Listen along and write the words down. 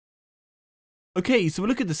Okay, so we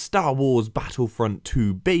look at the Star Wars Battlefront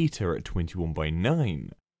 2 beta at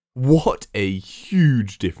 21:9. What a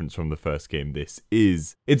huge difference from the first game this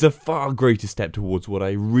is. It's a far greater step towards what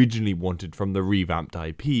I originally wanted from the revamped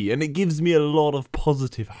IP, and it gives me a lot of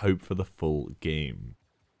positive hope for the full game.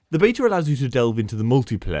 The beta allows you to delve into the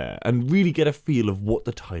multiplayer and really get a feel of what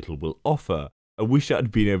the title will offer. I wish I'd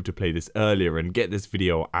been able to play this earlier and get this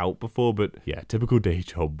video out before, but yeah, typical day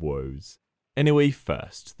job woes. Anyway,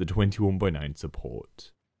 first, the 21:9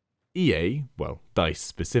 support. EA, well, DICE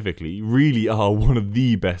specifically, really are one of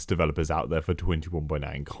the best developers out there for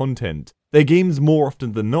 21:9 content. Their games more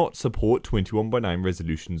often than not support 21:9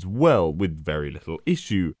 resolutions well, with very little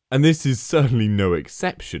issue, and this is certainly no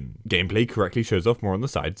exception. Gameplay correctly shows off more on the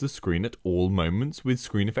sides of the screen at all moments, with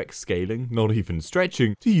screen effects scaling, not even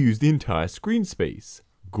stretching, to use the entire screen space.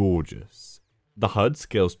 Gorgeous. The HUD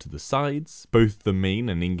scales to the sides, both the main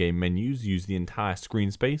and in-game menus use the entire screen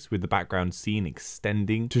space with the background scene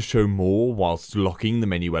extending to show more whilst locking the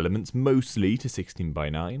menu elements mostly to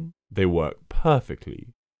 16:9. They work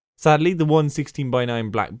perfectly. Sadly, the one 16:9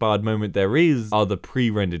 black barred moment there is are the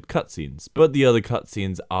pre-rendered cutscenes, but the other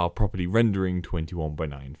cutscenes are properly rendering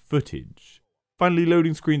 21:9 footage. Finally,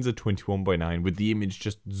 loading screens are 21:9 with the image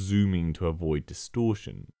just zooming to avoid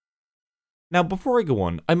distortion. Now, before I go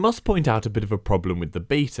on, I must point out a bit of a problem with the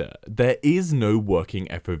beta. There is no working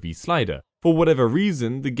FOV slider. For whatever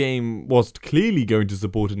reason, the game, whilst clearly going to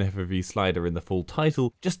support an FOV slider in the full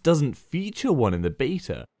title, just doesn't feature one in the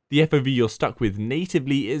beta. The FOV you're stuck with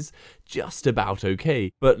natively is just about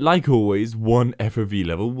okay, but like always, one FOV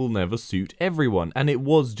level will never suit everyone, and it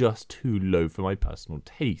was just too low for my personal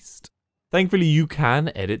taste. Thankfully, you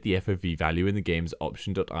can edit the FOV value in the game's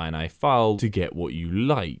option.ini file to get what you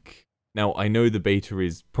like. Now, I know the beta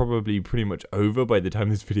is probably pretty much over by the time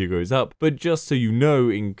this video goes up, but just so you know,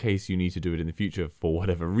 in case you need to do it in the future for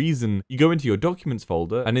whatever reason, you go into your Documents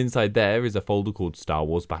folder, and inside there is a folder called Star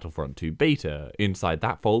Wars Battlefront 2 Beta. Inside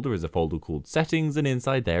that folder is a folder called Settings, and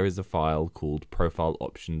inside there is a file called Profile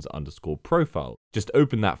Options_Profile. Just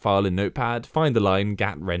open that file in Notepad, find the line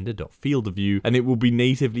gat_render.fieldofview, and it will be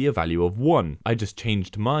natively a value of 1. I just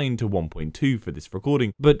changed mine to 1.2 for this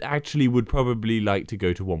recording, but actually would probably like to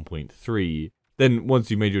go to 1.3. Then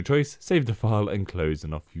once you've made your choice, save the file and close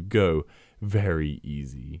and off you go. Very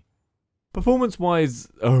easy. Performance-wise,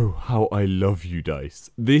 oh, how I love you, DICE.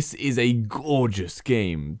 This is a gorgeous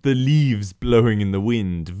game. The leaves blowing in the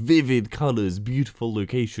wind, vivid colours, beautiful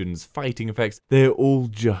locations, fighting effects, they're all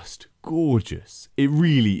just gorgeous. It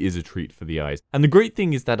really is a treat for the eyes. And the great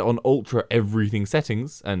thing is that on Ultra everything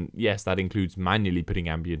settings, and yes, that includes manually putting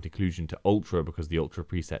ambient occlusion to Ultra because the Ultra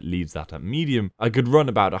preset leaves that at medium, I could run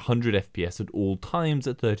about 100 FPS at all times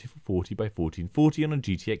at 3040 by 1440 on a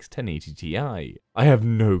GTX 1080 Ti. I have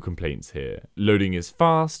no complaints here. Loading is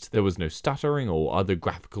fast, there was no stuttering or other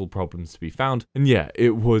graphical problems to be found, and yeah,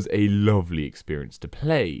 it was a lovely experience to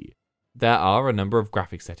play. There are a number of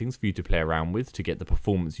graphic settings for you to play around with to get the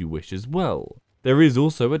performance you wish as well. There is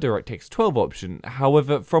also a DirectX 12 option,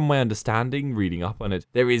 however, from my understanding, reading up on it,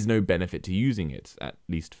 there is no benefit to using it, at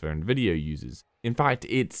least for Nvidia users. In fact,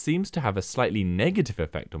 it seems to have a slightly negative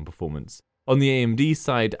effect on performance. On the AMD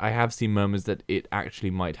side, I have seen murmurs that it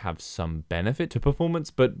actually might have some benefit to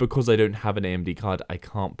performance, but because I don't have an AMD card, I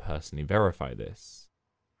can't personally verify this.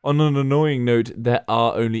 On an annoying note, there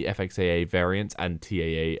are only FXAA variants and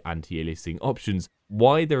TAA anti-aliasing options.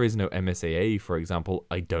 Why there is no MSAA, for example,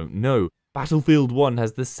 I don't know. Battlefield 1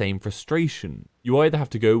 has the same frustration. You either have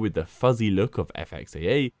to go with the fuzzy look of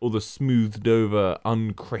FXAA or the smoothed over,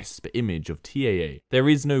 uncrisp image of TAA. There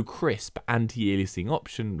is no crisp anti-aliasing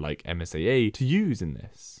option like MSAA to use in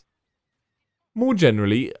this. More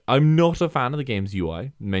generally, I'm not a fan of the game's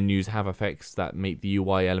UI. Menus have effects that make the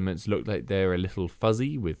UI elements look like they're a little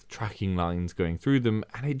fuzzy with tracking lines going through them,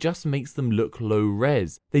 and it just makes them look low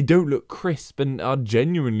res. They don't look crisp and are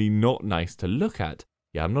genuinely not nice to look at.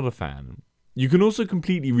 Yeah, I'm not a fan. You can also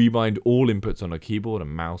completely rebind all inputs on a keyboard, a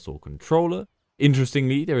mouse or controller.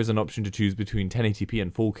 Interestingly, there is an option to choose between 1080p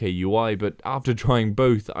and 4K UI, but after trying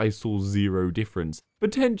both, I saw zero difference.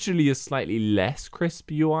 Potentially a slightly less crisp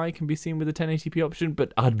UI can be seen with the 1080p option,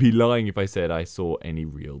 but I'd be lying if I said I saw any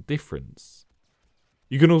real difference.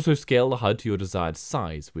 You can also scale the HUD to your desired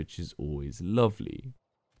size, which is always lovely.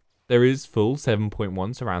 There is full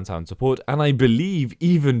 7.1 surround sound support, and I believe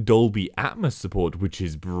even Dolby Atmos support, which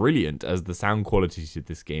is brilliant as the sound quality to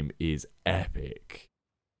this game is epic.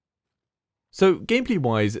 So,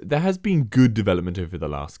 gameplay-wise, there has been good development over the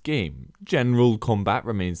last game. General combat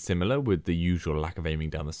remains similar, with the usual lack of aiming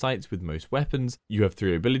down the sights with most weapons. You have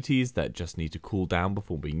 3 abilities that just need to cool down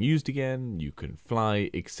before being used again, you can fly,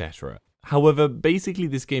 etc. However, basically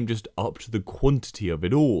this game just upped the quantity of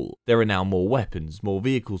it all. There are now more weapons, more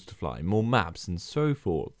vehicles to fly, more maps, and so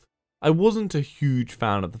forth. I wasn't a huge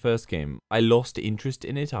fan of the first game. I lost interest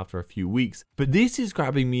in it after a few weeks, but this is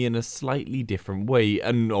grabbing me in a slightly different way,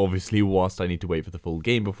 and obviously whilst I need to wait for the full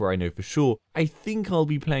game before I know for sure, I think I'll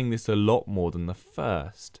be playing this a lot more than the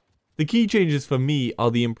first. The key changes for me are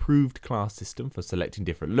the improved class system for selecting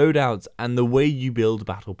different loadouts, and the way you build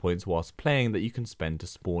battle points whilst playing that you can spend to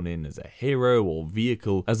spawn in as a hero or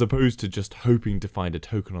vehicle, as opposed to just hoping to find a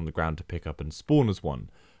token on the ground to pick up and spawn as one.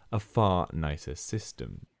 A far nicer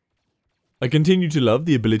system. I continue to love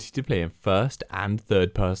the ability to play in first and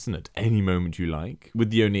third person at any moment you like, with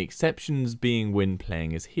the only exceptions being when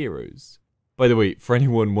playing as heroes. By the way, for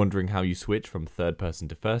anyone wondering how you switch from third person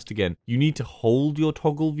to first again, you need to hold your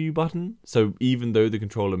toggle view button, so even though the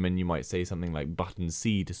controller menu might say something like button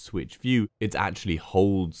C to switch view, it's actually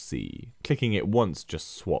hold C. Clicking it once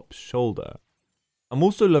just swaps shoulder. I'm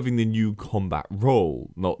also loving the new combat role,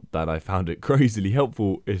 not that I found it crazily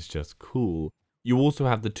helpful, it's just cool. You also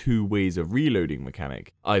have the two ways of reloading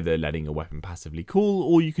mechanic, either letting a weapon passively cool,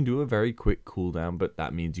 or you can do a very quick cooldown, but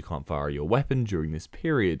that means you can't fire your weapon during this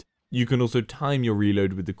period. You can also time your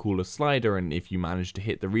reload with the cooler slider, and if you manage to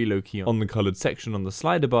hit the reload key on the coloured section on the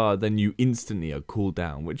slider bar, then you instantly are cooled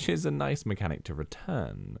down, which is a nice mechanic to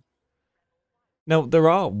return. Now, there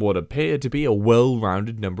are what appear to be a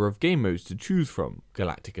well-rounded number of game modes to choose from,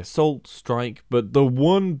 Galactic Assault, Strike, but the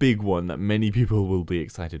one big one that many people will be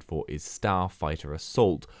excited for is Starfighter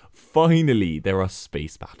Assault. Finally, there are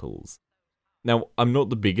space battles. Now, I'm not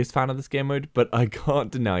the biggest fan of this game mode, but I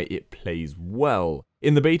can't deny it plays well.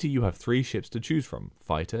 In the beta, you have 3 ships to choose from,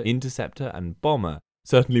 Fighter, Interceptor, and Bomber.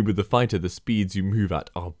 Certainly with the Fighter, the speeds you move at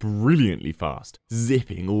are brilliantly fast,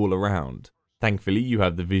 zipping all around. Thankfully, you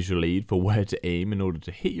have the visual aid for where to aim in order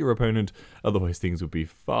to hit your opponent, otherwise things would be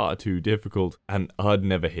far too difficult, and I'd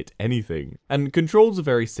never hit anything. And controls are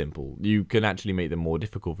very simple. You can actually make them more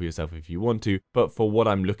difficult for yourself if you want to, but for what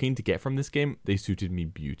I'm looking to get from this game, they suited me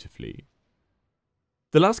beautifully.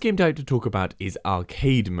 The last game type to talk about is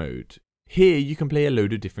Arcade Mode. Here you can play a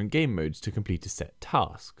load of different game modes to complete a set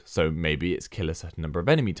task, so maybe it's kill a certain number of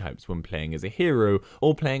enemy types when playing as a hero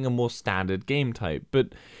or playing a more standard game type,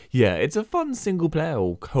 but yeah, it's a fun single player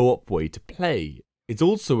or co-op way to play. It's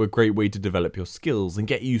also a great way to develop your skills and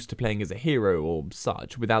get used to playing as a hero or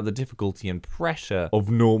such without the difficulty and pressure of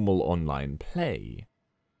normal online play.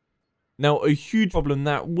 Now, a huge problem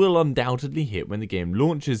that will undoubtedly hit when the game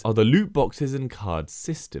launches are the loot boxes and card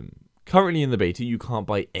system. Currently in the beta, you can't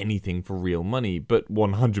buy anything for real money, but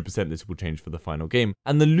 100% this will change for the final game,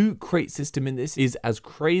 and the loot crate system in this is as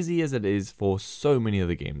crazy as it is for so many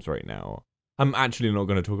other games right now. I'm actually not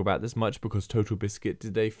going to talk about this much because Total Biscuit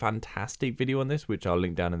did a fantastic video on this, which I'll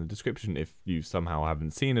link down in the description if you somehow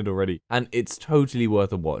haven't seen it already, and it's totally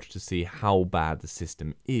worth a watch to see how bad the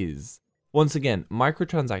system is. Once again,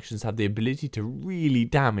 microtransactions have the ability to really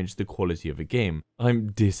damage the quality of a game.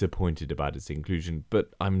 I'm disappointed about its inclusion,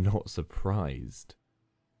 but I'm not surprised.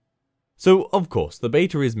 So, of course, the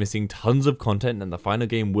beta is missing tons of content and the final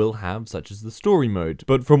game will have, such as the story mode,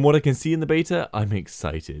 but from what I can see in the beta, I'm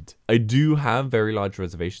excited. I do have very large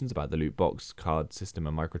reservations about the loot box, card system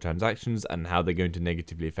and microtransactions and how they're going to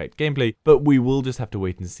negatively affect gameplay, but we will just have to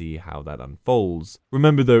wait and see how that unfolds.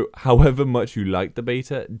 Remember though, however much you like the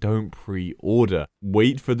beta, don't pre-order.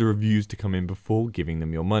 Wait for the reviews to come in before giving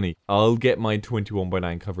them your money. I'll get my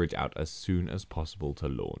 21x9 coverage out as soon as possible to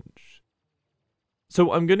launch.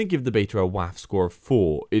 So I'm going to give the beta a WAF score of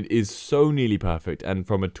 4. It is so nearly perfect, and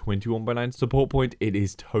from a 21x9 support point, it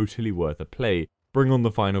is totally worth a play. Bring on the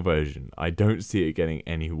final version. I don't see it getting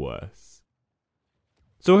any worse.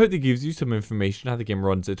 So I hope that gives you some information how the game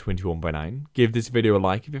runs at 21x9. Give this video a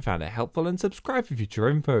like if you found it helpful, and subscribe for future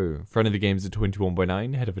info. For any of the games at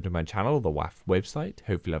 21x9, head over to my channel, the WAF website.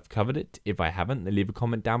 Hopefully I've covered it. If I haven't, then leave a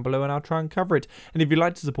comment down below and I'll try and cover it. And if you'd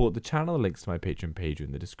like to support the channel, links to my Patreon page are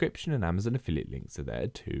in the description and Amazon affiliate links are there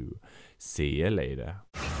too. See you later.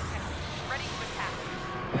 Ready to attack.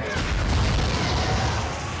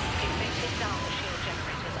 If they take down the shield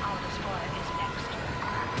generators, our destroyer is next.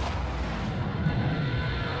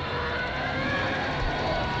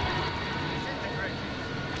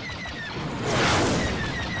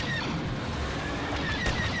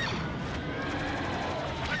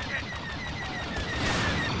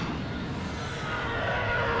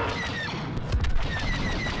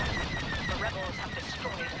 The rebels have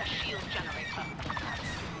destroyed a shield generator.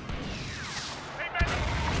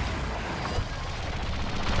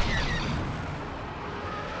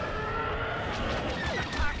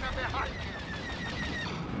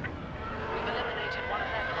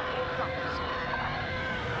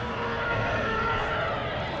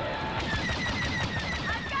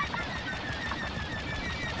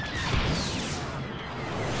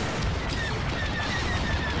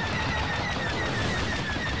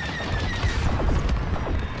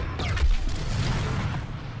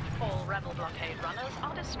 rebel blockade runners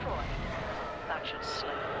are destroyed. That should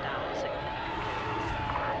slow them down significantly.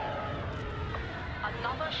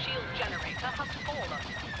 Another shield generator has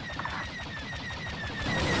fallen.